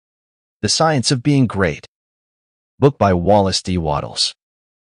The Science of Being Great. Book by Wallace D. Wattles.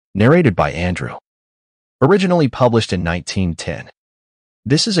 Narrated by Andrew. Originally published in 1910.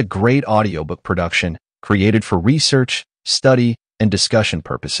 This is a great audiobook production created for research, study, and discussion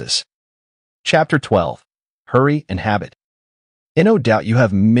purposes. Chapter 12. Hurry and Habit. No doubt you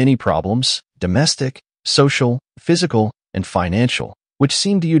have many problems, domestic, social, physical, and financial, which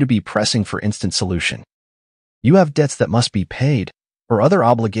seem to you to be pressing for instant solution. You have debts that must be paid, or other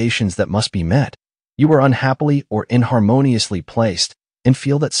obligations that must be met. You are unhappily or inharmoniously placed and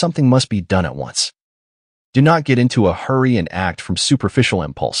feel that something must be done at once. Do not get into a hurry and act from superficial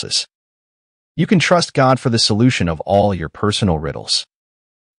impulses. You can trust God for the solution of all your personal riddles.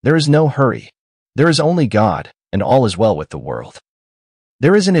 There is no hurry. There is only God, and all is well with the world.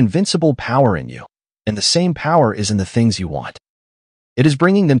 There is an invincible power in you, and the same power is in the things you want. It is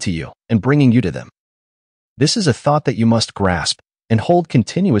bringing them to you and bringing you to them. This is a thought that you must grasp and hold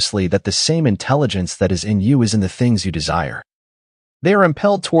continuously, that the same intelligence that is in you is in the things you desire. They are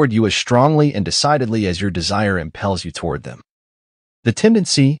impelled toward you as strongly and decidedly as your desire impels you toward them. The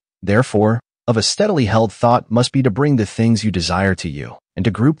tendency, therefore, of a steadily held thought must be to bring the things you desire to you and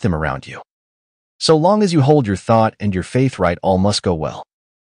to group them around you. So long as you hold your thought and your faith right, all must go well.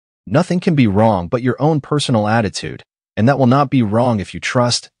 Nothing can be wrong but your own personal attitude, and that will not be wrong if you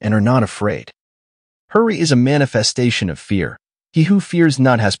trust and are not afraid. Hurry is a manifestation of fear. He who fears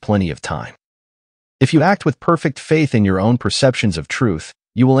not has plenty of time. If you act with perfect faith in your own perceptions of truth,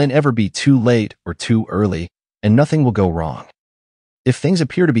 you will never be too late or too early, and nothing will go wrong. If things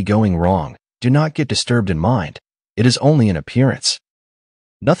appear to be going wrong, do not get disturbed in mind. It is only an appearance.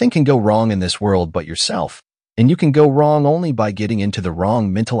 Nothing can go wrong in this world but yourself, and you can go wrong only by getting into the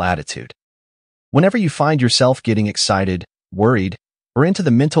wrong mental attitude. Whenever you find yourself getting excited, worried, or into the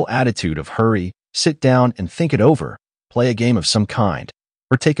mental attitude of hurry, sit down and think it over, play a game of some kind,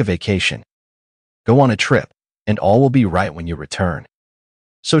 or take a vacation. Go on a trip, and all will be right when you return.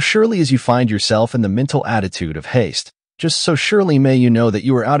 So surely as you find yourself in the mental attitude of haste, just so surely may you know that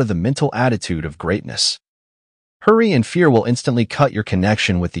you are out of the mental attitude of greatness. Hurry and fear will instantly cut your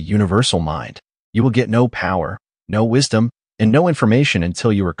connection with the universal mind. You will get no power, no wisdom, and no information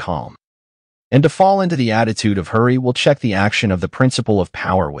until you are calm. And to fall into the attitude of hurry will check the action of the principle of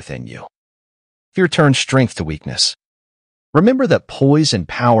power within you. Fear turns strength to weakness. Remember that poise and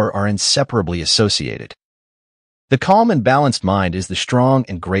power are inseparably associated. The calm and balanced mind is the strong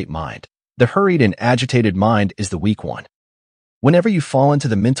and great mind. The hurried and agitated mind is the weak one. Whenever you fall into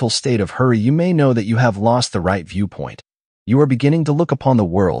the mental state of hurry, you may know that you have lost the right viewpoint. You are beginning to look upon the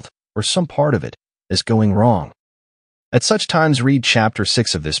world, or some part of it, as going wrong. At such times, read Chapter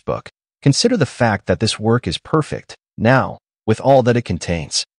 6 of this book. Consider the fact that this work is perfect, now, with all that it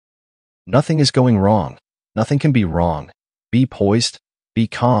contains. Nothing is going wrong. Nothing can be wrong. Be poised, be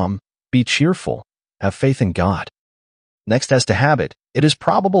calm, be cheerful, have faith in God. Next, as to habit, it is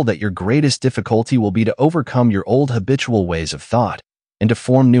probable that your greatest difficulty will be to overcome your old habitual ways of thought and to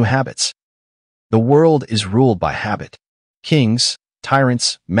form new habits. The world is ruled by habit. Kings,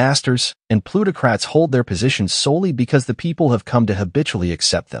 tyrants, masters, and plutocrats hold their positions solely because the people have come to habitually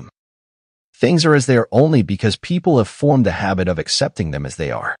accept them. Things are as they are only because people have formed the habit of accepting them as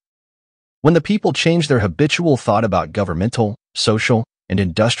they are. When the people change their habitual thought about governmental, social, and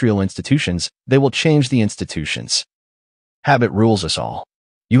industrial institutions, they will change the institutions. Habit rules us all.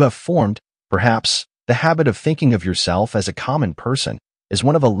 You have formed, perhaps, the habit of thinking of yourself as a common person, as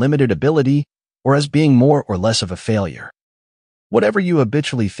one of a limited ability, or as being more or less of a failure. Whatever you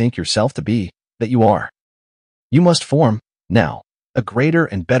habitually think yourself to be, that you are. You must form, now, a greater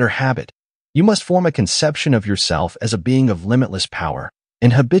and better habit. You must form a conception of yourself as a being of limitless power,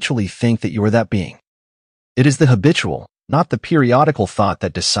 and habitually think that you are that being. It is the habitual, not the periodical thought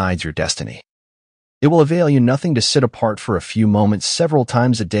that decides your destiny. It will avail you nothing to sit apart for a few moments several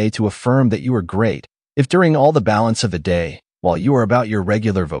times a day to affirm that you are great, if during all the balance of the day, while you are about your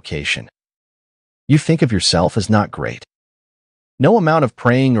regular vocation, you think of yourself as not great. No amount of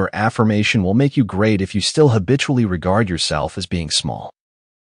praying or affirmation will make you great if you still habitually regard yourself as being small.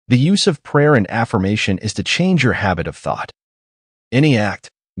 The use of prayer and affirmation is to change your habit of thought. Any act,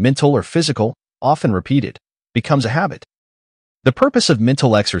 mental or physical, often repeated, becomes a habit. The purpose of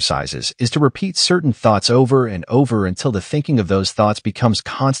mental exercises is to repeat certain thoughts over and over until the thinking of those thoughts becomes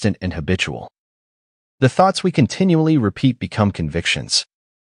constant and habitual. The thoughts we continually repeat become convictions.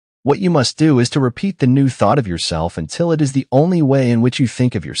 What you must do is to repeat the new thought of yourself until it is the only way in which you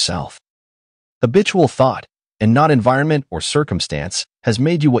think of yourself. Habitual thought, and not environment or circumstance, has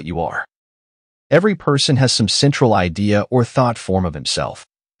made you what you are. Every person has some central idea or thought form of himself,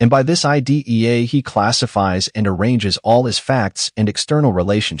 and by this idea he classifies and arranges all his facts and external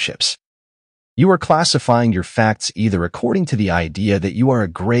relationships. You are classifying your facts either according to the idea that you are a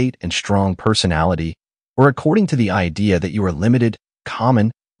great and strong personality or according to the idea that you are limited,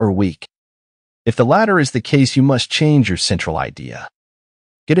 common, or weak. If the latter is the case, you must change your central idea.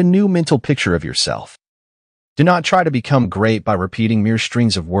 Get a new mental picture of yourself. Do not try to become great by repeating mere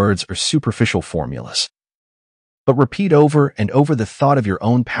strings of words or superficial formulas, but repeat over and over the thought of your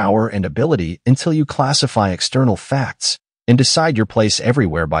own power and ability until you classify external facts and decide your place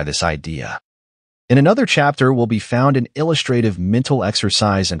everywhere by this idea. In another chapter will be found an illustrative mental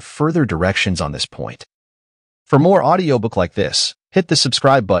exercise and further directions on this point. For more audiobook like this, hit the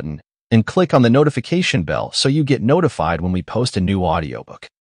subscribe button and click on the notification bell so you get notified when we post a new audiobook.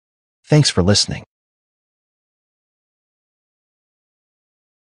 Thanks for listening.